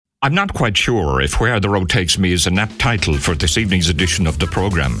I'm not quite sure if Where the Road Takes Me is an apt title for this evening's edition of the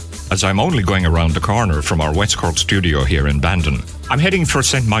programme, as I'm only going around the corner from our West Cork studio here in Bandon. I'm heading for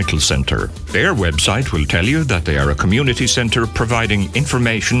St. Michael's Centre. Their website will tell you that they are a community centre providing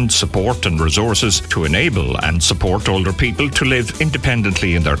information, support and resources to enable and support older people to live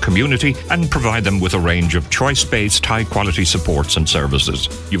independently in their community and provide them with a range of choice-based, high-quality supports and services.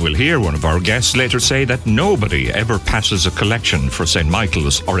 You will hear one of our guests later say that nobody ever passes a collection for St.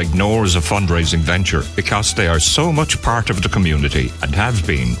 Michael's or ignores a fundraising venture because they are so much part of the community and have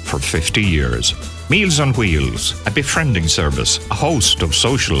been for 50 years. Meals on Wheels, a befriending service, a host of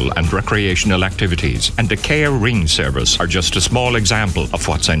social and recreational activities, and a care ring service are just a small example of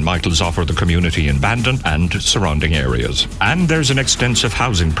what St. Michael's offer the community in Bandon and surrounding areas. And there's an extensive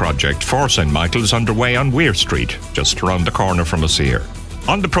housing project for St. Michael's underway on Weir Street, just around the corner from us here.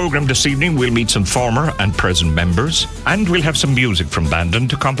 On the programme this evening, we'll meet some former and present members, and we'll have some music from Bandon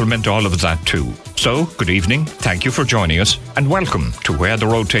to complement all of that too. So, good evening, thank you for joining us, and welcome to Where the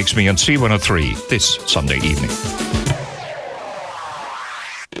Road Takes Me on C103 this Sunday evening.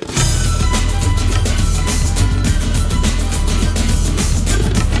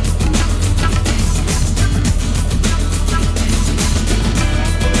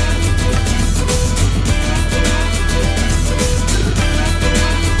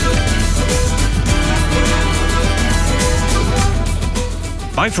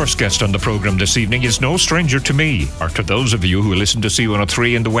 My first guest on the programme this evening is no stranger to me, or to those of you who listen to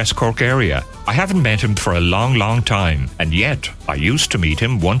C103 in the West Cork area. I haven't met him for a long, long time, and yet I used to meet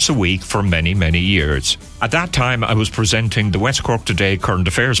him once a week for many, many years. At that time, I was presenting the West Cork Today Current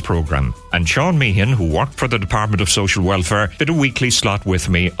Affairs programme, and Sean Meehan, who worked for the Department of Social Welfare, did a weekly slot with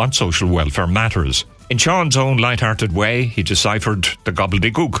me on social welfare matters. In Sean's own light-hearted way, he deciphered the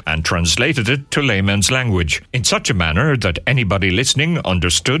gobbledygook and translated it to layman's language in such a manner that anybody listening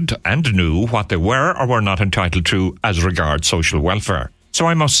understood and knew what they were or were not entitled to as regards social welfare. So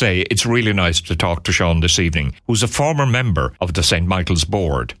I must say, it's really nice to talk to Sean this evening, who's a former member of the St. Michael's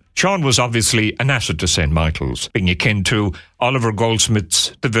board. Sean was obviously an asset to St. Michael's, being akin to Oliver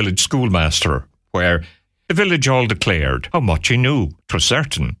Goldsmith's The Village Schoolmaster, where the village all declared how much he knew. 'Twas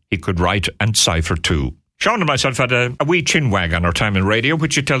certain he could write and cipher too. Sean and myself had a wee chinwag on our time in radio,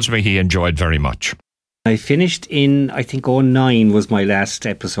 which he tells me he enjoyed very much. I finished in, I think, 2009 was my last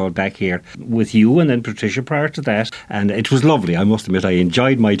episode back here with you and then Patricia prior to that. And it was lovely. I must admit, I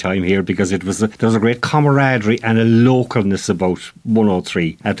enjoyed my time here because there was a great camaraderie and a localness about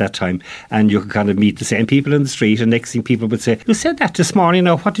 103 at that time. And you could kind of meet the same people in the street, and next thing people would say, "You said that this morning,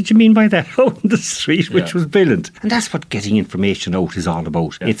 now what did you mean by that?" out in the street, which was brilliant. And that's what getting information out is all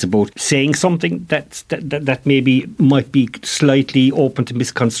about. Yeah. It's about saying something that maybe might be slightly open to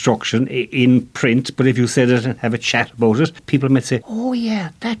misconstruction in print, but if you said it and have a chat about it, people might say, "Oh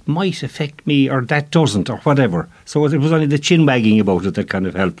yeah, that might affect me," or "that doesn't," or whatever. So it was only the chin wagging about it that kind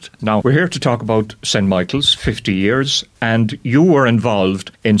of helped. Now, we're here to talk about St. Michael's, 50 years, and you were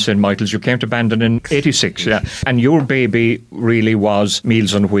involved in St. Michael's. You came to Bandon in 86, yeah. And your baby really was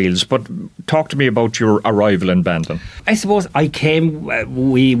Meals on Wheels. But talk to me about your arrival in Bandon. I suppose I came,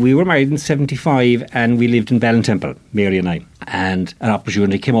 we were married in 75 and we lived in Ballintemple, Mary and I. And an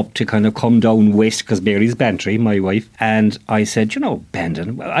opportunity came up to kind of come down west because Mary's Bantry, my wife, and I said,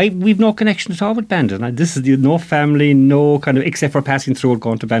 Bandon, we've no connection at all with Bandon. This is no family, no kind of, except for passing through and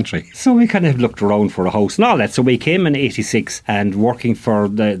going to Bantry. So we kind of looked around for a house and all that. So we came in 86 and working for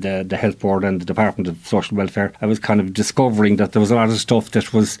the Health Board and the Department of Social Welfare, I was kind of discovering that there was a lot of stuff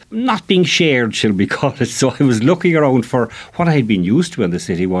that was not being shared, shall we call it. So I was looking around for what I had been used to in the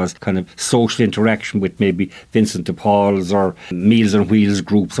city was kind of social interaction with maybe Vincent de Paul's or Meals on Wheels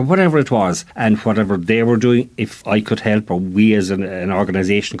groups or whatever it was, and whatever they were doing, if I could help or we as an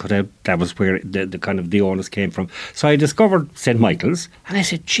organisation could help, that was where the kind of the onus came from. So I discovered St. Michael's and I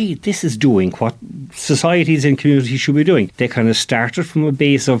said, gee, this is doing what societies and communities should be doing. They kind of started from a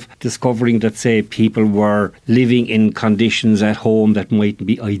base of discovering that, say, people were living in conditions at home that mightn't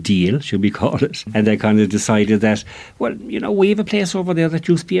be ideal, should we call it, and they kind of decided that, well, we have a place over there that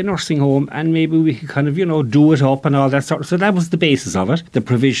used to be a nursing home and maybe we could kind of, do it up and all that sort of. So that was the basis of it, the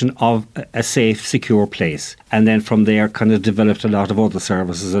provision of a safe, secure place. And then from there kind of developed a lot of other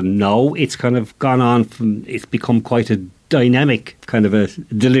services, and now it's kind of gone on from, it's become quite a dynamic kind of a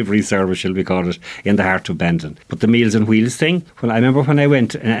delivery service, shall we call it, in the heart of Bandon. But the Meals on Wheels thing, well, I remember when I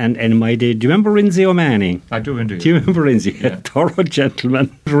went, and in my day, do you remember Rinzi O'Mahony? I do indeed. Do you remember Rinzi? Yeah. A thorough gentleman.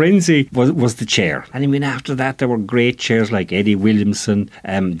 Rinzi was the chair. And I mean, after that, there were great chairs like Eddie Williamson,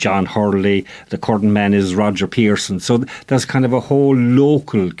 John Hurley, the curtain man is Roger Pearson. So there's kind of a whole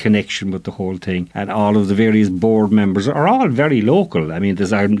local connection with the whole thing. And all of the various board members are all very local. I mean,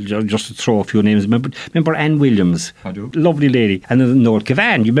 there's just to throw a few names. Remember Anne Williams? I do. Lovely lady. And then Noel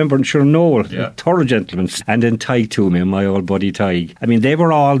Cavan. You remember, sure, Noel? Yeah. Thorough gentleman. And then Tig Toomey, my old buddy Tig. I mean, they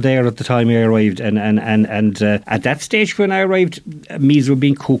were all there at the time I arrived. And at that stage when I arrived, meals were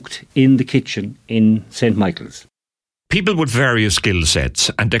being cooked in the kitchen in St. Michael's. People with various skill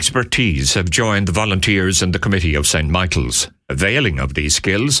sets and expertise have joined the volunteers in the committee of St. Michael's. Availing of these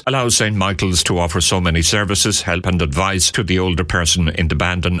skills allows St. Michael's to offer so many services, help and advice to the older person in the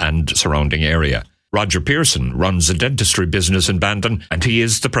Bandon and surrounding area. Roger Pearson runs a dentistry business in Bandon and he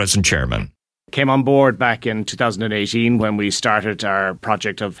is the present chairman. Came on board back in 2018 when we started our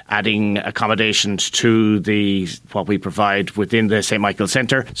project of adding accommodation to what we provide within the St. Michael's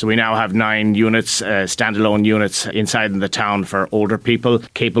Centre. So we now have 9 units, standalone units inside in the town for older people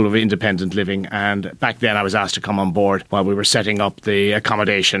capable of independent living. And back then I was asked to come on board while we were setting up the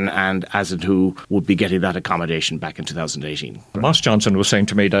accommodation and as and who would be getting that accommodation back in 2018. Moss Johnson was saying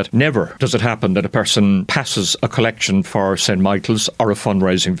to me that never does it happen that a person passes a collection for St. Michael's or a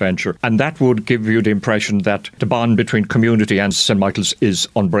fundraising venture. And that would give you the impression that the bond between community and St. Michael's is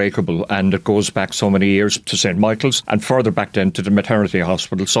unbreakable, and it goes back so many years to St. Michael's and further back then to the maternity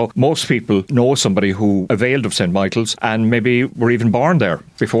hospital. So most people know somebody who availed of St. Michael's and maybe were even born there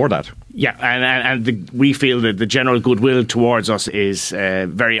before that. Yeah, and we feel that the general goodwill towards us is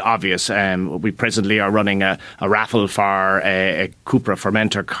very obvious. We presently are running a raffle for a Cupra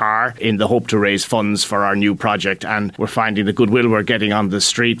Fermenter car in the hope to raise funds for our new project, and we're finding the goodwill we're getting on the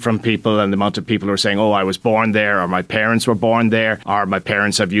street from people and the amount of people who are saying, oh, I was born there, or my parents were born there, or my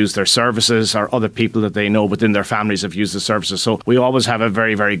parents have used their services, or other people that they know within their families have used the services. So we always have a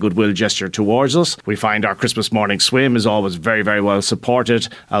very, very goodwill gesture towards us. We find our Christmas morning swim is always very, very well supported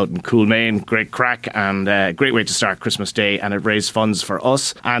out in Coolmaine. Great crack and a great way to start Christmas Day, and it raised funds for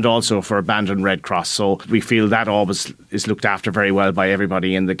us and also for Bandon Red Cross. So we feel that always is looked after very well by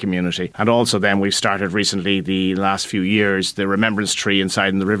everybody in the community. And also then we've started recently, the last few years, the Remembrance Tree inside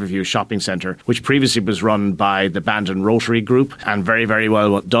in the Riverview Shopping Centre, which previously was run by the Bandon Rotary Group and very, very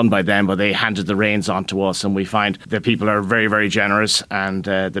well done by them, but they handed the reins on to us, and we find that people are very, very generous, and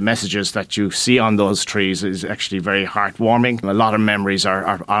the messages that you see on those trees is actually very heartwarming. A lot of memories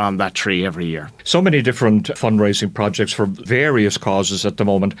are on that tree every year. So many different fundraising projects for various causes at the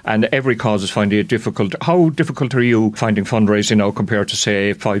moment, and every cause is finding it difficult. How difficult are you finding fundraising now compared to,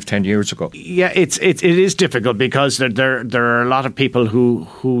 say, 5-10 years ago? Yeah, it is difficult because there are a lot of people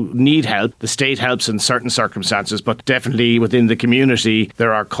who need help. The state helps in certain circumstances, but definitely within the community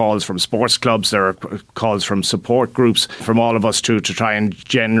there are calls from sports clubs, there are calls from support groups, from all of us to try and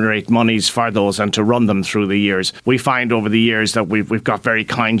generate monies for those and to run them through the years. We find over the years that we've got very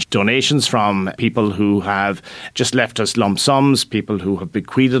kind donations from people who have just left us lump sums, people who have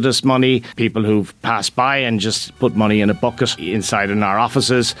bequeathed us money, people who've passed by and just put money in a bucket inside in our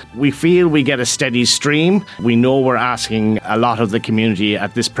offices. We feel we get a steady stream. We know we're asking a lot of the community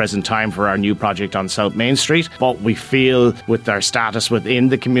at this present time for our new project on South Main Street, but we feel with our status within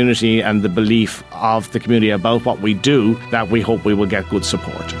the community and the belief of the community about what we do that we hope we will get good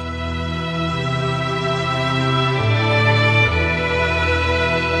support.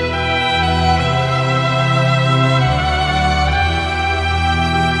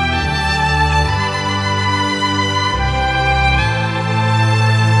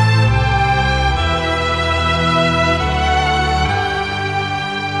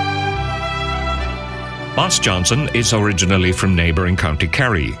 Moss Johnson is originally from neighbouring County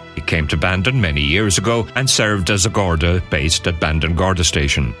Kerry. He came to Bandon many years ago and served as a Garda based at Bandon Garda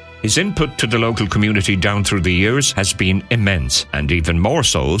Station. His input to the local community down through the years has been immense, and even more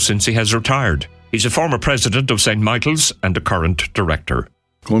so since he has retired. He's a former president of St. Michael's and a current director.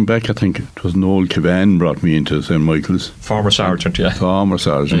 Going back, I think it was Noel Cavan brought me into St. Michael's. Former sergeant, yeah. Former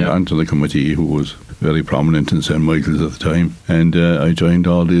sergeant, yeah. Onto the committee, who was very prominent in St. Michael's at the time. And I joined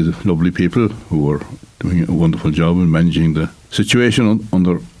all these lovely people who were doing a wonderful job in managing the situation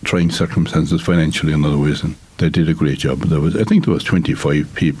under trying circumstances financially and other ways. And they did a great job. I think there was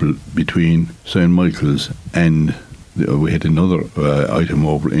 25 people between St. Michael's and we had another item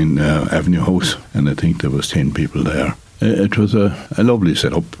over in Avenue House, and I think there was 10 people there. It was a lovely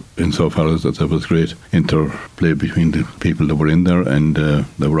setup. insofar as that there was great interplay between the people that were in there, and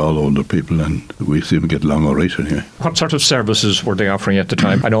they were all older people, and we seemed to get along all right anyway. What sort of services were they offering at the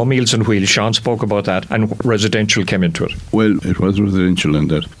time? I know Meals on Wheels, Sean spoke about that, and residential came into it. Well, it was residential in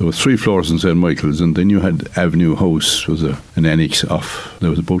that there was 3 floors in St. Michael's, and then you had Avenue House, was an annex off. There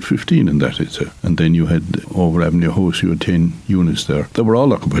was about 15 in that, and then you had over Avenue House, you had 10 units there. They were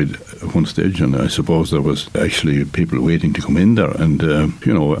all occupied at one stage, and I suppose there was actually people waiting to come in there, and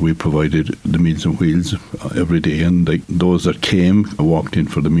we provided the Meals on Wheels every day, and those that came walked in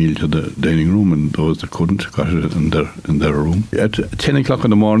for the meal to the dining room, and those that couldn't got it in their room. At 10 o'clock in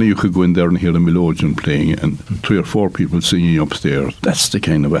the morning you could go in there and hear the melodeon playing, and 3 or 4 people singing upstairs. That's the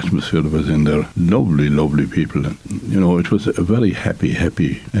kind of atmosphere that was in there. Lovely people, and it was a very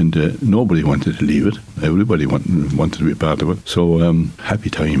happy, and nobody wanted to leave it. Everybody wanted to be part of it. So happy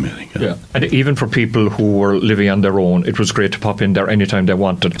time, I think. Yeah. And even for people who were living on their own, it was great to pop in there anytime they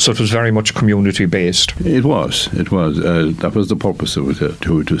wanted. So it was very much community based. It was. That was the purpose of it,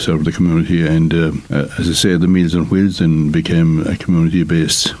 to serve the community. And as I say, the Meals on Wheels then became a community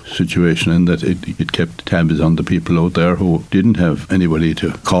based situation, in that it kept tabs on the people out there who didn't have anybody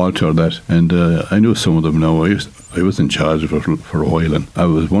to call to or that. And I knew some of them now. I was in charge of it for a while, and I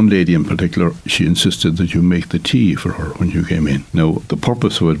was one lady in particular. She insisted that you make the tea for her when you came in. Now, the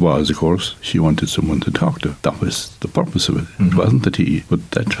purpose of it was, of course, she wanted someone to talk to. That was the purpose of it. Mm-hmm. It wasn't the tea,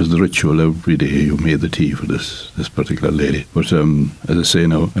 but that was the ritual. Every day you made the tea for this particular lady. But as I say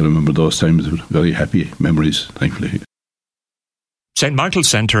now, I remember those times with very happy memories, thankfully. St. Michael's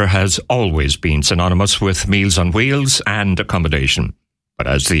Centre has always been synonymous with Meals on Wheels and accommodation. But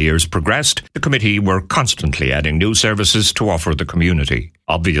as the years progressed, the committee were constantly adding new services to offer the community.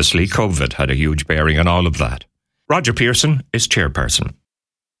 Obviously, COVID had a huge bearing on all of that. Roger Pearson is chairperson.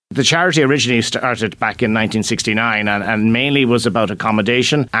 The charity originally started back in 1969 and mainly was about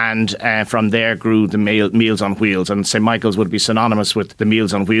accommodation, and from there grew the Meals on Wheels, and St. Michael's would be synonymous with the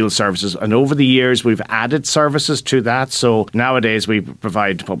Meals on Wheels services. And over the years we've added services to that. So nowadays we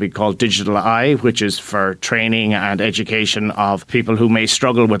provide what we call Digital Eye, which is for training and education of people who may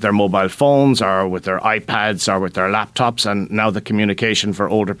struggle with their mobile phones or with their iPads or with their laptops. And now the communication for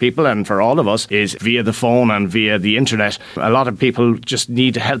older people and for all of us is via the phone and via the internet. A lot of people just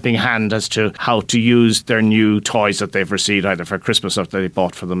need helping hand as to how to use their new toys that they've received either for Christmas or that they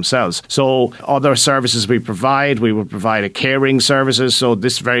bought for themselves. So other services we would provide a caring services. So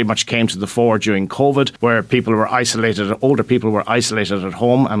this very much came to the fore during COVID, where people were isolated, older people were isolated at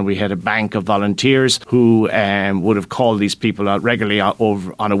home, and we had a bank of volunteers who would have called these people out regularly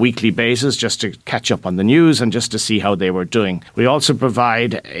over on a weekly basis just to catch up on the news and just to see how they were doing. We also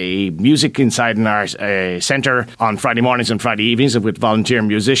provide a music inside in our centre on Friday mornings and Friday evenings with volunteer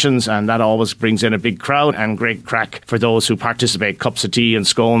musicians, and that always brings in a big crowd and great crack for those who participate. Cups of tea and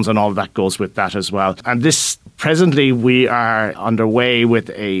scones and all that goes with that as well. And this presently we are underway with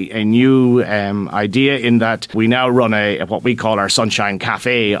a new idea, in that we now run what we call our Sunshine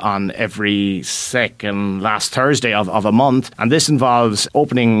Cafe on every second last Thursday of a month, and this involves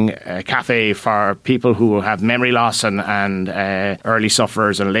opening a cafe for people who have memory loss and early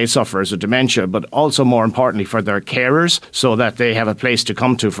sufferers and late sufferers of dementia, but also more importantly for their carers, so that they have a place to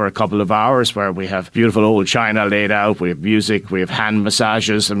come to for a couple of hours, where we have beautiful old china laid out, we have music, we have hand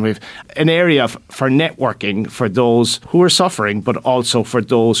massages, and we have an area for networking for those who are suffering, but also for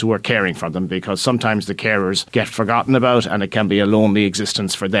those who are caring for them, because sometimes the carers get forgotten about and it can be a lonely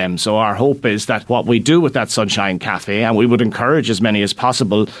existence for them. So our hope is that what we do with that Sunshine Cafe, and we would encourage as many as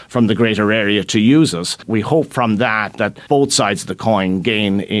possible from the greater area to use us, we hope from that both sides of the coin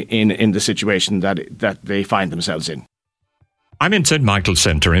gain in the situation that they find themselves in. I'm in St. Michael's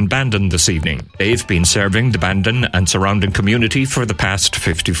Centre in Bandon this evening. They've been serving the Bandon and surrounding community for the past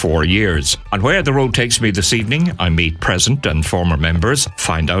 54 years. On Where the Road Takes Me this evening, I meet present and former members,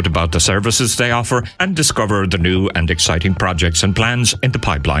 find out about the services they offer, and discover the new and exciting projects and plans in the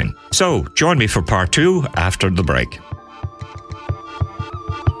pipeline. So, join me for part 2 after the break.